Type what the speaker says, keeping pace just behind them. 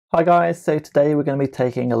Hi guys, so today we're going to be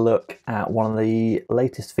taking a look at one of the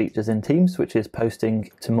latest features in Teams, which is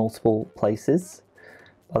posting to multiple places.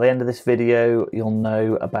 By the end of this video, you'll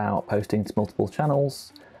know about posting to multiple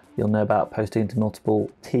channels, you'll know about posting to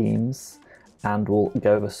multiple teams, and we'll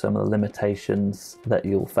go over some of the limitations that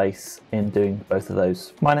you'll face in doing both of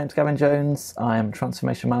those. My name's Gavin Jones, I am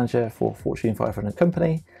Transformation Manager for Fortune 500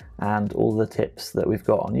 company, and all the tips that we've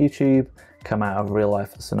got on YouTube come out of real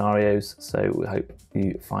life scenarios, so we hope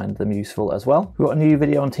you find them useful as well. We've got a new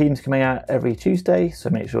video on Teams coming out every Tuesday, so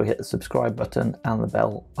make sure you hit the subscribe button and the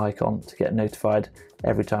bell icon to get notified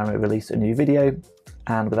every time we release a new video.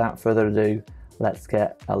 And without further ado, let's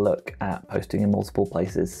get a look at posting in multiple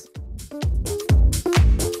places.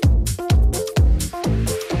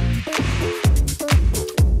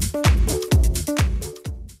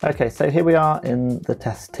 Okay, so here we are in the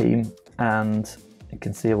test team, and you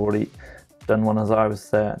can see I've already done one as I was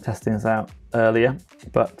testing this out earlier,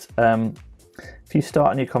 but if you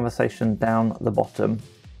start a new conversation down the bottom,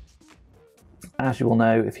 as you will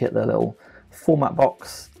know if you hit the little format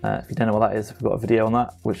box, if you don't know what that is, we've got a video on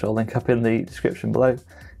that which I'll link up in the description below.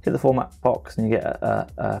 Hit the format box and you get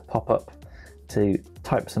a pop-up to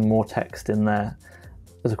type some more text in there.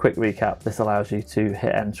 As a quick recap, this allows you to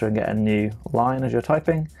hit enter and get a new line as you're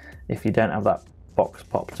typing. If you don't have that box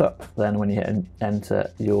popped up, then when you hit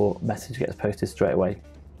enter, your message gets posted straight away.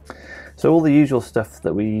 So all the usual stuff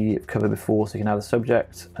that we've covered before, so you can add a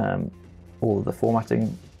subject, all of the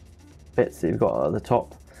formatting bits that you've got at the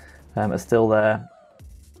top are still there.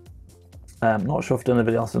 Not sure if I've done a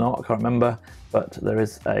video else or not, I can't remember, but there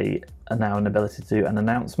is now an ability to do an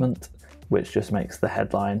announcement, which just makes the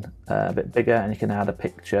headline a bit bigger, and you can add a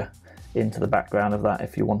picture into the background of that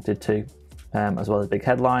if you wanted to. As well as a big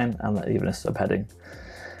headline and even a subheading.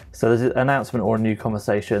 So there's an announcement or a new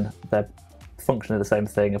conversation. They're functionally the same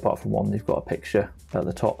thing, apart from one, you've got a picture at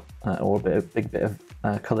the top or a big bit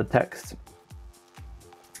of coloured text.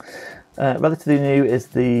 Relatively new is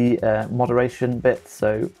the moderation bit,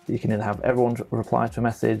 so you can either have everyone reply to a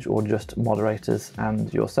message or just moderators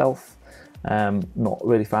and yourself. Not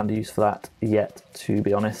really found a use for that yet, to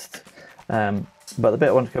be honest. But the bit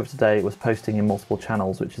I wanted to cover today was posting in multiple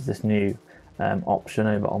channels, which is this new option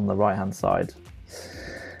over on the right hand side.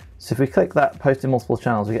 So if we click that post in multiple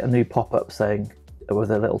channels, we get a new pop-up saying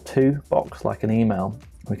with a little to box like an email.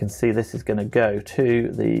 We can see this is going to go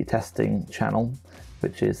to the testing channel,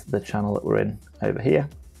 which is the channel that we're in over here.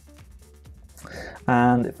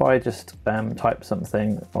 And if I just type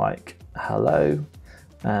something like hello,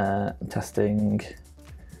 testing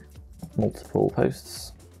multiple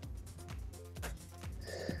posts,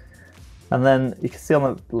 and then you can see on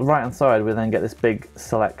the right hand side we then get this big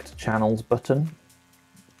select channels button,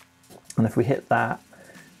 and if we hit that,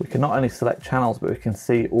 we can not only select channels, but we can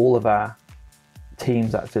see all of our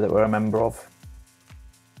teams actually that we're a member of.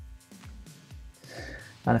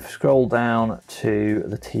 And if we scroll down to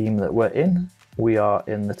the team that we're in, we are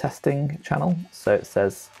in the testing channel, so it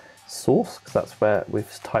says source because that's where we've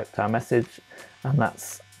typed our message, and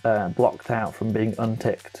that's blocked out from being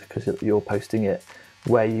unticked because you're posting it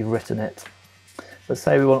where you've written it. Let's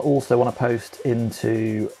say we also want to post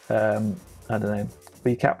into I don't know,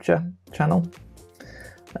 reCAPTCHA channel,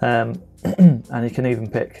 and you can even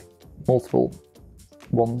pick multiple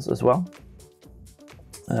ones as well,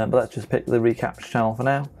 but let's just pick the reCAPTCHA channel for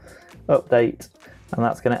now. Update, and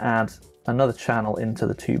that's going to add another channel into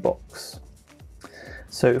the to box.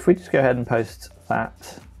 So if we just go ahead and post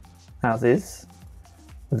that as is,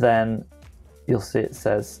 then you'll see it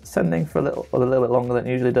says sending for a little bit longer than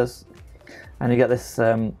it usually does, and you get this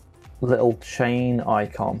little chain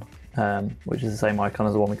icon, which is the same icon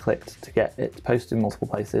as the one we clicked to get it posted in multiple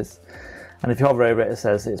places. And if you hover over it, it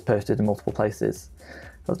says it's posted in multiple places.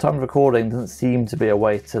 At the time of recording, there doesn't seem to be a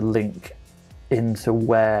way to link into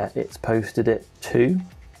where it's posted it to.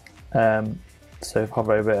 So if you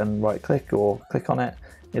hover over it and right click or click on it,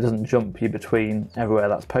 it doesn't jump you between everywhere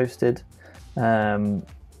that's posted.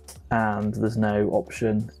 And there's no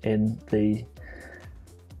option in the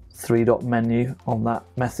three-dot menu on that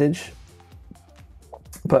message.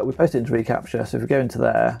 But we post it into reCAPTCHA, so if we go into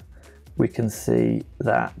there, we can see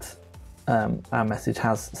that our message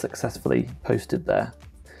has successfully posted there.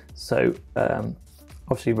 So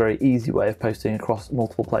obviously a very easy way of posting across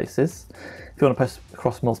multiple places. If you want to post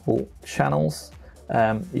across multiple channels,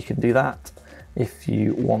 you can do that. If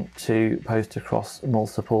you want to post across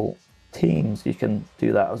multiple teams, you can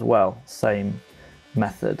do that as well, same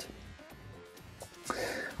method.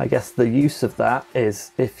 I guess the use of that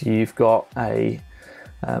is if you've got a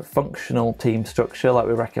functional team structure like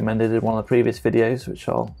we recommended in one of the previous videos, which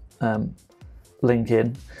I'll link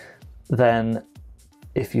in, then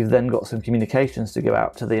if you've then got some communications to go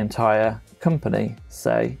out to the entire company,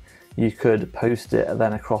 say, you could post it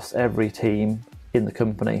then across every team in the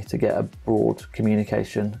company to get a broad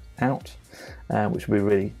communication out, which would be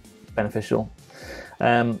really beneficial.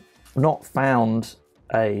 Not found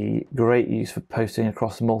a great use for posting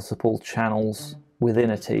across multiple channels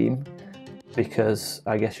within a team, because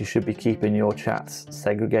I guess you should be keeping your chats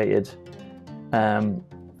segregated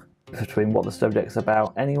between what the subject's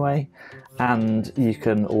about anyway, and you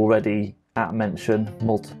can already mention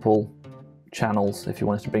multiple channels if you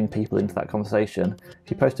wanted to bring people into that conversation.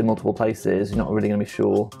 If you post in multiple places, you're not really going to be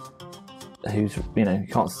sure who's, you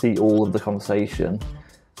can't see all of the conversation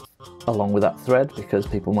along with that thread, because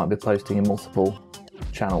people might be posting in multiple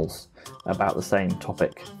channels about the same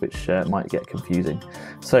topic, which might get confusing.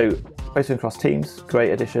 So posting across teams,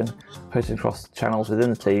 great addition. Posting across channels within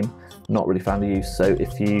the team, not really found a use. So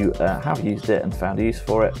if you have used it and found a use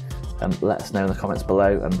for it, let us know in the comments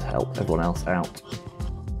below and help everyone else out.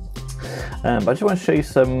 But I just want to show you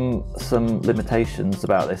some limitations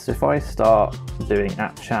about this. So if I start doing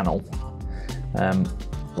 @channel,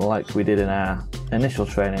 like we did in our initial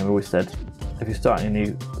training, we always said if you're starting a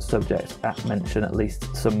new subject, mention at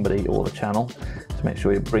least somebody or the channel to make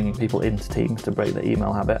sure you're bringing people into teams to break the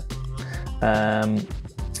email habit.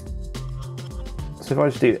 So if I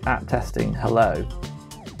just do @testing hello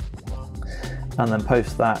and then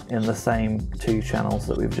post that in the same two channels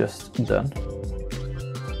that we've just done,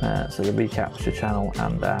 so the reCAPTCHA channel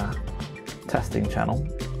and our testing channel,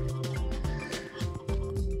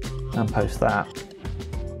 and post that,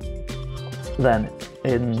 then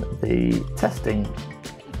in the testing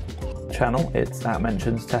channel it's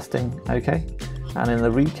 @mentions testing okay, and in the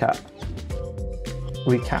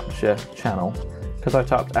reCAPTCHA channel, because I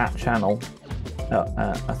typed @channel,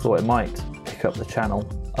 I thought it might pick up the channel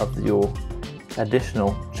of your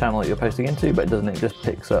additional channel that you're posting into, but it doesn't. It just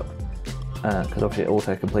picks up, because obviously it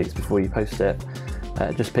auto completes before you post it,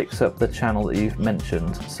 it just picks up the channel that you've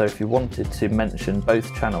mentioned. So if you wanted to mention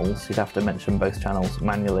both channels, you'd have to mention both channels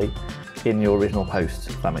manually in your original post,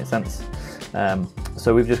 if that makes sense.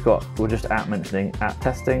 So we're just mentioning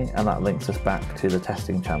 @testing, and that links us back to the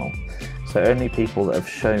testing channel. So only people that have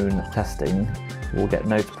shown testing will get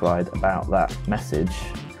notified about that message,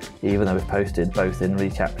 even though we've posted both in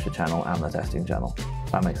reCAPTCHA channel and the testing channel.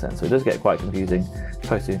 If that makes sense. So it does get quite confusing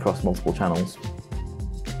posting across multiple channels.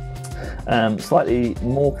 Slightly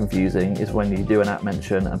more confusing is when you do an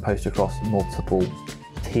 @mention and post across multiple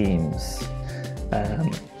teams,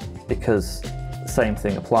 because same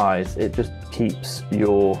thing applies. It just keeps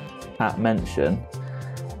your @mention,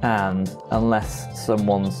 and unless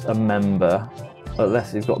someone's a member,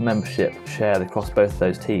 unless you've got membership shared across both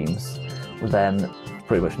those teams, then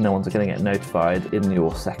pretty much no one's going to get notified in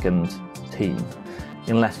your second team,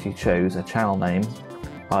 unless you chose a channel name,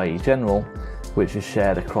 i.e. general, which is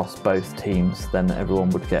shared across both teams, then everyone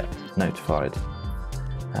would get notified.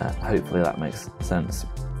 Hopefully that makes sense.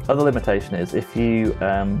 Other limitation is if you,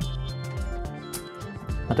 I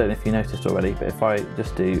don't know if you noticed already, but if I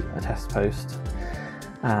just do a test post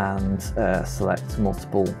and select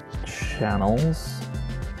multiple channels,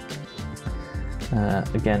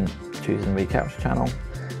 again choosing reCAPTCHA channel,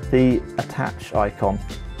 the attach icon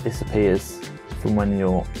disappears from when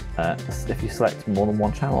you're, if you select more than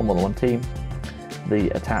one channel, more than one team, the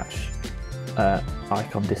attach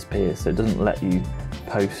icon disappears, so it doesn't let you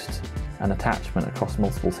post an attachment across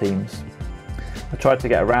multiple teams. I tried to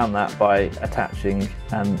get around that by attaching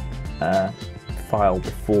a file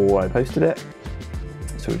before I posted it.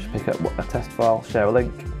 So we just pick up a test file, share a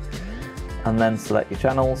link, and then select your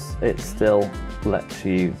channels. It still lets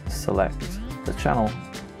you select the channel.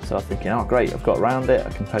 So I'm thinking, oh great, I've got around it, I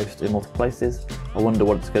can post in multiple places. I wonder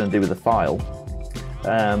what it's going to do with the file.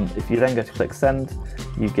 If you then go to click send,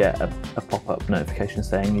 you get a pop-up notification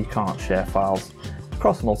saying you can't share files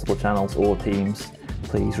across multiple channels or teams.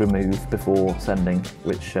 Please remove before sending,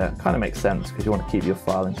 which kind of makes sense because you want to keep your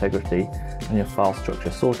file integrity and your file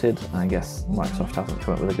structure sorted. And I guess Microsoft hasn't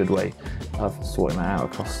come up with a good way of sorting that out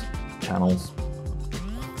across channels.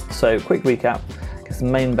 So quick recap, I guess the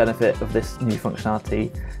main benefit of this new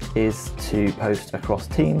functionality is to post across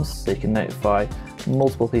teams, so you can notify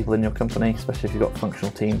multiple people in your company, especially if you've got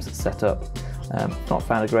functional teams set up. Not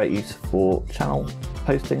found a great use for channel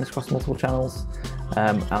postings across multiple channels.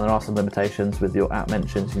 And there are some limitations with your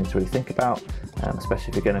 @mentions you need to really think about, especially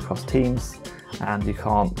if you're going across teams, and you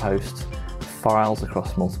can't post files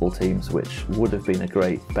across multiple teams, which would have been a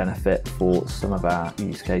great benefit for some of our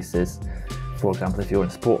use cases. For example, if you're in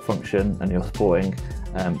a support function and you're supporting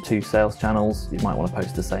 2 sales channels, you might want to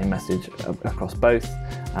post the same message across both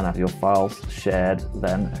and have your files shared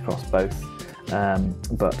then across both.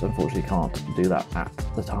 but unfortunately can't do that at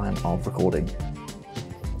the time of recording.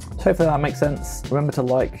 So hopefully that makes sense. Remember to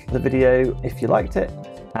like the video if you liked it,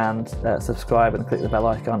 and subscribe and click the bell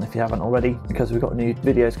icon if you haven't already, because we've got new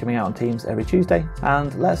videos coming out on Teams every Tuesday.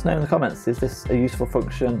 And let us know in the comments, is this a useful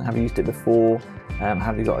function? Have you used it before?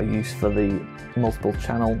 Have you got a use for the multiple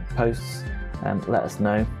channel posts? Let us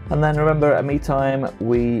know. And then remember, at MeTime,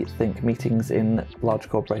 we think meetings in large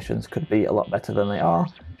corporations could be a lot better than they are,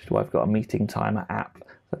 which is why I've got a meeting timer app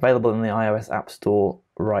available in the iOS App Store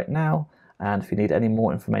right now. And if you need any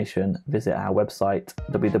more information, visit our website,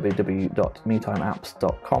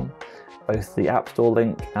 www.metimeapps.com. Both the App Store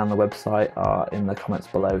link and the website are in the comments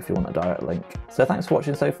below if you want a direct link. So thanks for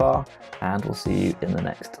watching so far, and we'll see you in the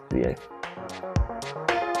next video.